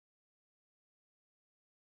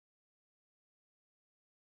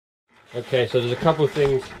Okay, so there's a couple of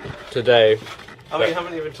things today. Oh, we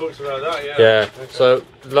haven't even talked about that yet. Yeah, okay. So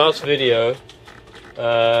last video,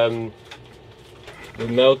 we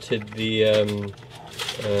melted the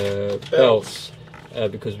belts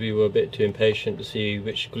because we were a bit too impatient to see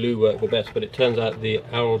which glue worked the best, but it turns out the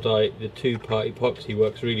Araldite, the two-part epoxy,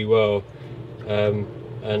 works really well.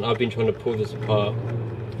 And I've been trying to pull this apart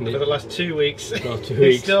for the last 2 weeks.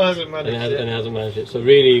 It still hasn't managed and it hasn't managed it. So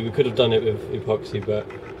really, we could have done it with epoxy, but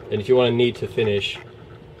and if you want a need to finish,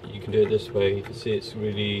 you can do it this way. You can see it's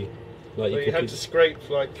really like you have to scrape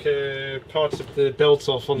like parts of the belt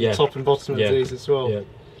off on the top and bottom of these as well. Yeah.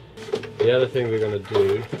 The other thing we're going to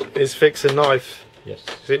do is fix a knife. Yes.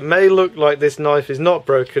 It may look like this knife is not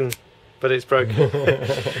broken, but it's broken.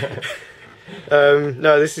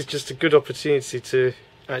 No, this is just a good opportunity to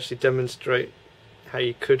actually demonstrate how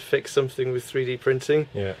you could fix something with 3D printing.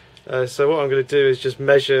 Yeah. So what I'm going to do is just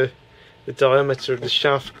measure the diameter of the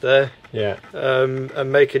shaft there. Yeah.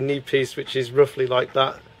 And make a new piece which is roughly like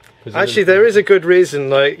that. Actually, there is a good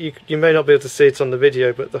reason. Like you may not be able to see it on the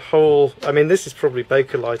video, but the whole, I mean, this is probably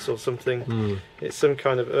Bakelite or something. It's some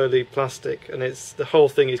kind of early plastic, and the whole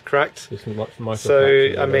thing is cracked.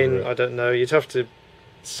 So I mean, I don't know. You'd have to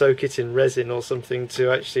soak it in resin or something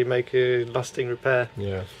to actually make a lasting repair.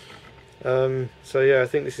 Yeah. So yeah, I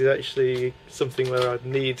think this is actually something where I'd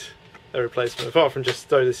need a replacement, apart from just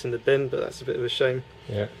throw this in the bin, but that's a bit of a shame.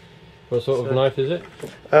 Yeah. What sort of knife is it?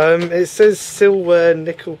 It says silver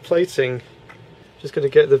nickel plating. Just going to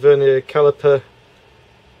get the vernier caliper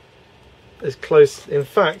as close. In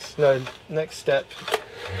fact, no, next step.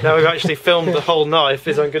 Now we've actually filmed the whole knife,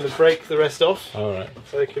 is I'm going to break the rest off. Alright.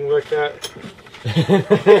 So I can work out.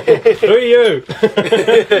 Who are you?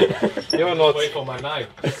 You're not. Wait for my knife,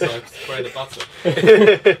 so I spray the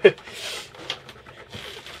butter.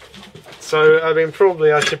 So, I mean,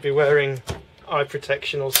 probably I should be wearing eye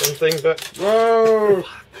protection or something, but... Whoa!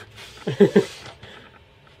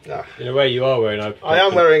 Nah. In a way you are wearing eye protection. I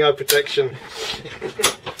am wearing eye protection.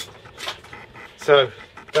 So,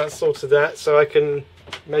 that's sorted that, so I can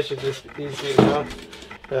measure this easier now.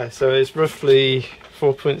 Yeah, so it's roughly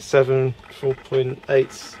 4.7,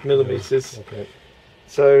 4.8 millimeters. Okay.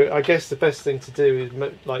 So I guess the best thing to do is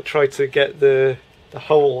like try to get the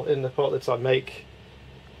hole in the part that I make,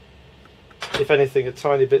 if anything, a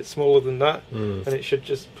tiny bit smaller than that, and it should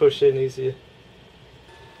just push in easier.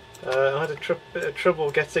 I had a bit of trouble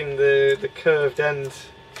getting the curved end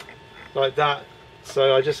like that,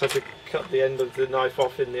 so I just had to cut the end of the knife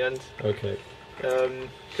off in the end. Okay.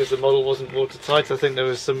 Because the model wasn't watertight. I think there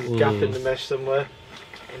was some gap in the mesh somewhere,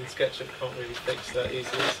 and SketchUp can't really fix that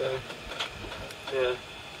easily. So yeah.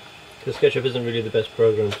 The SketchUp isn't really the best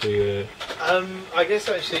program to. I guess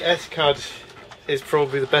actually SCAD is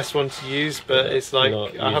probably the best one to use, but it's like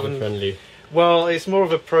I haven't. Friendly. Well, it's more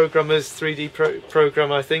of a programmer's 3D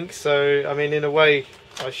program, I think. So I mean, in a way,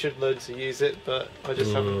 I should learn to use it, but I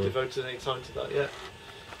just haven't devoted any time to that yet.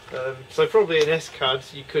 So probably in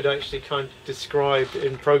SCAD, you could actually kind of describe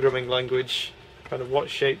in programming language kind of what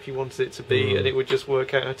shape you wanted it to be, and it would just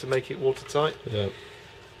work out how to make it watertight. Yeah.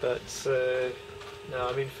 But no,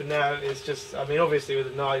 I mean, for now, it's just, I mean, obviously with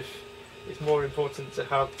a knife, it's more important to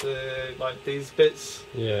have these bits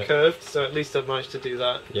curved, so at least I've managed to do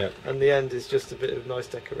that. Yeah. And the end is just a bit of nice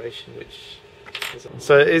decoration, which is...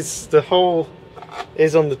 So the hole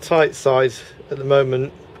is on the tight side at the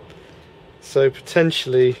moment, so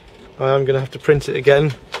potentially I am going to have to print it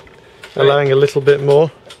again, allowing a little bit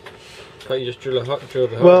more. Can't you just drill the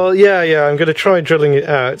hole? Well, yeah, I'm going to try drilling it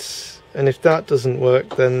out, and if that doesn't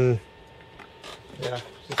work, then yeah,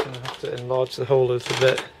 just going to have to enlarge the hole a little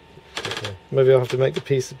bit. Okay. Maybe I'll have to make the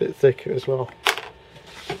piece a bit thicker as well.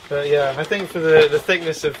 But yeah, I think for the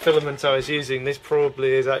thickness of filament I was using, this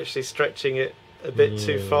probably is actually stretching it a bit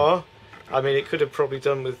too far. I mean, it could have probably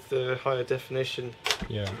done with the higher definition.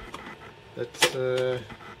 Yeah. But the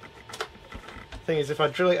thing is, if I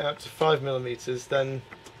drill it out to 5mm, then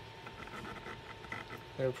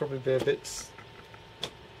it'll probably be a bit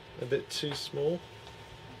too small.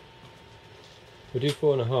 We'll do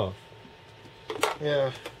 4.5.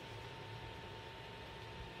 Yeah.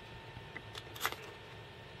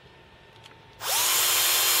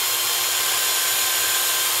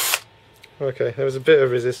 Okay, there was a bit of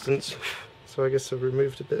resistance, so I guess I've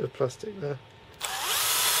removed a bit of plastic there.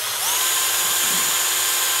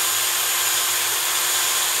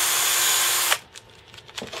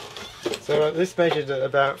 So this measured at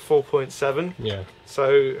about 4.7. Yeah.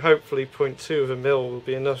 So hopefully 0.2 of a mil will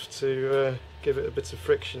be enough to give it a bit of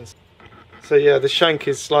friction. So yeah, the shank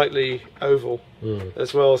is slightly oval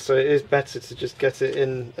as well, so it is better to just get it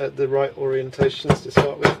in at the right orientations to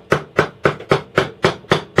start with.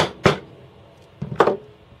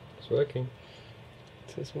 working.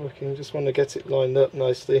 It is working. Just want to get it lined up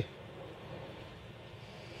nicely.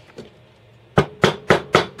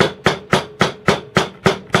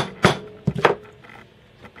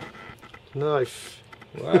 Knife.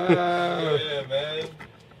 Wow. Yeah, man.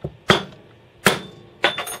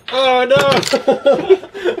 Oh no!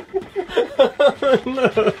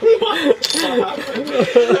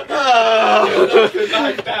 The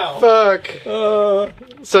knife down. Fuck.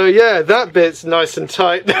 So yeah, that bit's nice and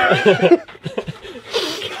tight.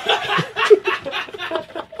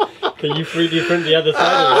 Can you 3D print the other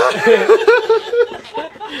side of it?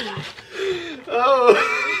 Oh.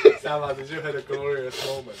 Sava, did you have a glorious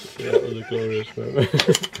moment? Yeah, that was a glorious moment.